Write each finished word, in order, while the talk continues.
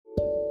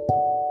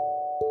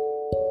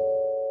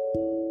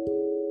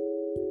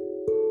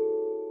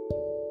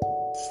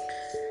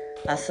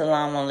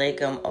Assalamu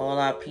alaikum, all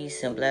our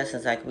peace and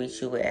blessings. I greet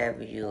you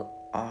wherever you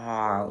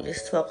are.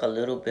 Let's talk a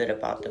little bit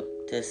about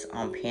this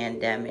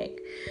pandemic.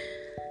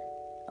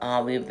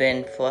 We've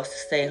been forced to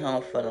stay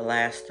home for the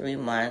last 3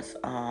 months.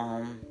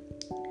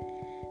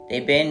 They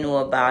been knew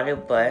about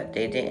it, but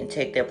they didn't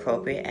take the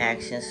appropriate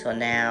action. So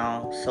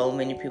now, so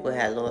many people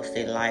had lost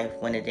their life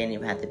when it didn't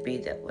even have to be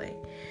that way.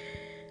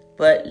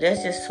 But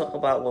let's just talk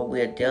about what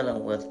we're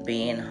dealing with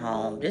being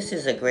home. This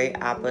is a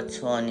great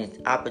opportunity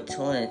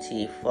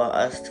for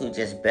us to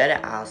just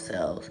better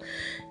ourselves.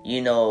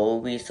 You know,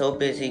 we're so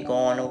busy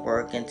going to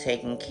work and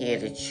taking care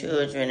of the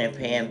children and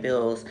paying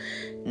bills,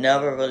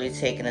 never really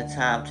taking the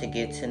time to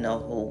get to know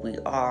who we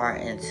are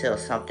until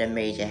something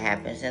major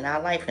happens in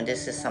our life. And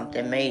this is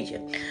something major.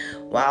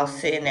 While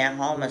sitting at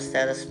home,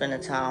 instead of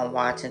spending time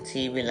watching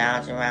TV,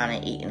 lounging around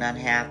and eating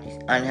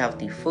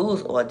unhealthy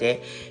foods all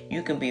day,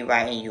 you can be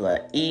writing you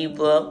an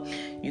ebook.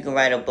 You can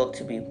write a book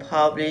to be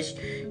published.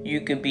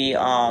 You could be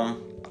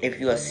if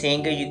you're a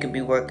singer, you could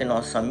be working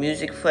on some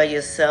music for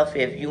yourself.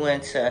 If you're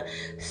into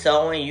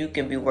sewing, you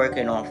can be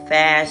working on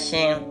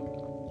fashion.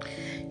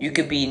 You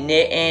could be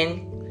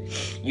knitting.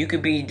 You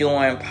could be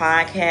doing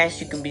podcasts.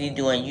 You could be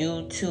doing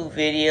YouTube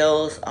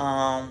videos.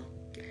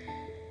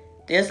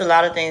 There's a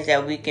lot of things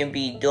that we can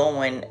be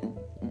doing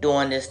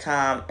during this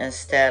time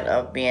instead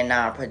of being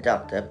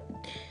non-productive.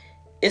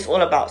 It's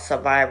all about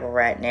survival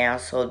right now.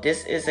 So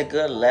this is a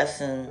good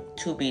lesson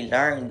to be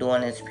learned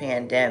during this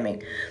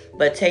pandemic.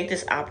 But take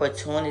this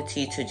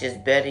opportunity to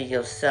just better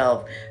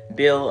yourself,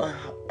 build a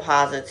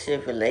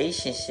positive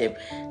relationship,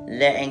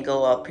 letting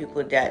go of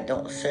people that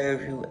don't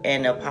serve you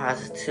in a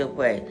positive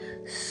way.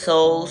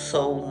 So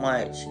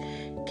much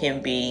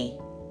can be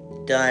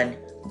done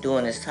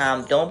during this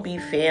time. Don't be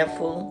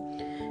fearful,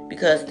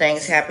 because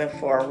things happen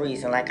for a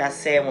reason. Like I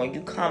said, when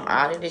you come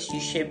out of this, you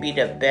should be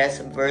the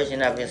best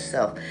version of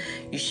yourself.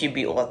 You should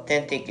be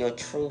authentic, your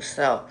true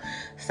self.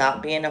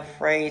 Stop being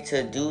afraid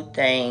to do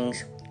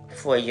things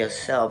for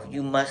yourself.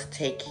 You must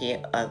take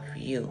care of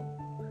you.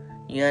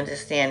 You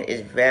understand?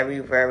 It's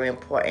very, very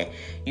important.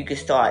 You can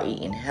start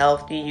eating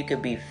healthy. You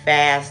could be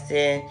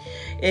fasting.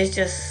 It's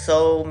just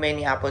so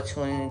many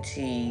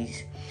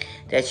opportunities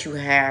that you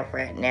have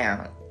right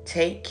now.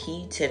 Take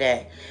heed to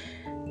that.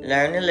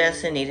 Learn the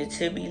lesson needed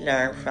to be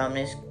learned from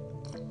this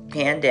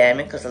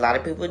pandemic, because a lot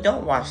of people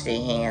don't wash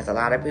their hands. A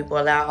lot of people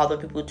allow other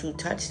people to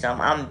touch them.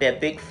 I'm a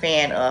big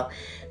fan of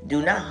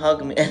do not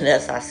hug me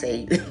unless I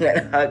say you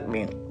gotta hug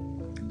me.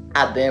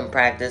 I've been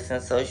practicing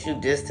social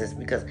distance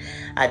because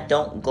I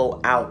don't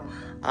go out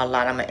a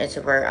lot. I'm an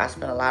introvert. I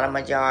spend a lot of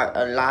my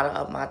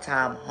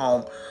time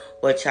home,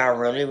 which I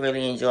really,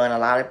 really enjoy. And a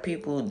lot of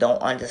people don't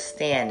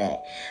understand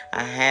that.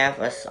 I have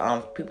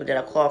people that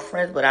I call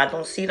friends, but I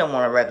don't see them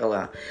on a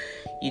regular.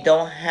 You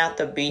don't have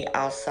to be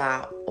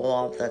outside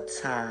all the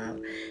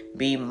time.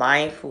 Be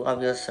mindful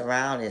of your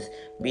surroundings.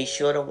 Be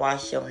sure to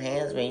wash your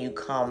hands when you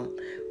come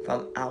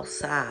from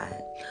outside.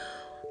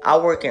 I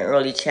work in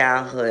early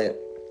childhood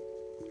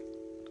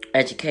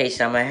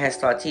education. I'm a Head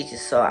Start teacher,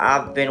 so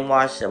I've been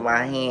washing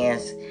my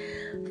hands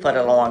for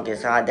the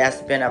longest.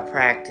 That's been a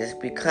practice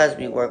because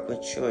we work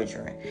with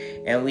children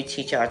and we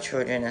teach our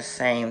children the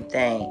same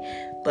thing.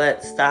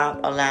 But stop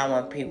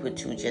allowing people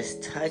to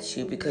just touch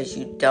you, because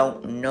you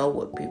don't know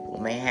what people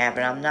may have.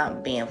 And I'm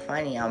not being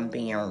funny, I'm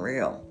being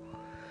real.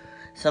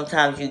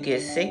 Sometimes you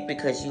get sick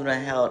because you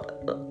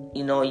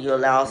you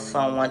allow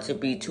someone to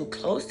be too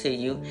close to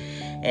you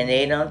and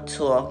they done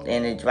talked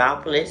and the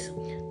droplets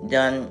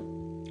done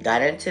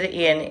got into the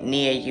air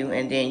near you,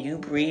 and then you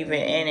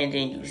breathing in and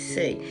then you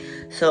sick.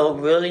 So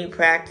really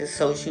practice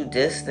social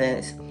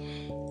distance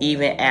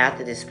even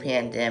after this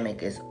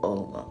pandemic is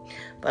over.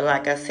 But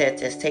like I said,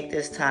 just take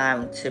this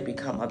time to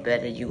become a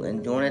better you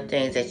and doing the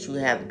things that you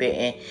have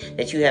been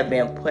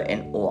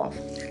putting off.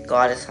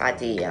 God is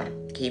Hadia,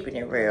 keeping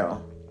it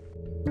real.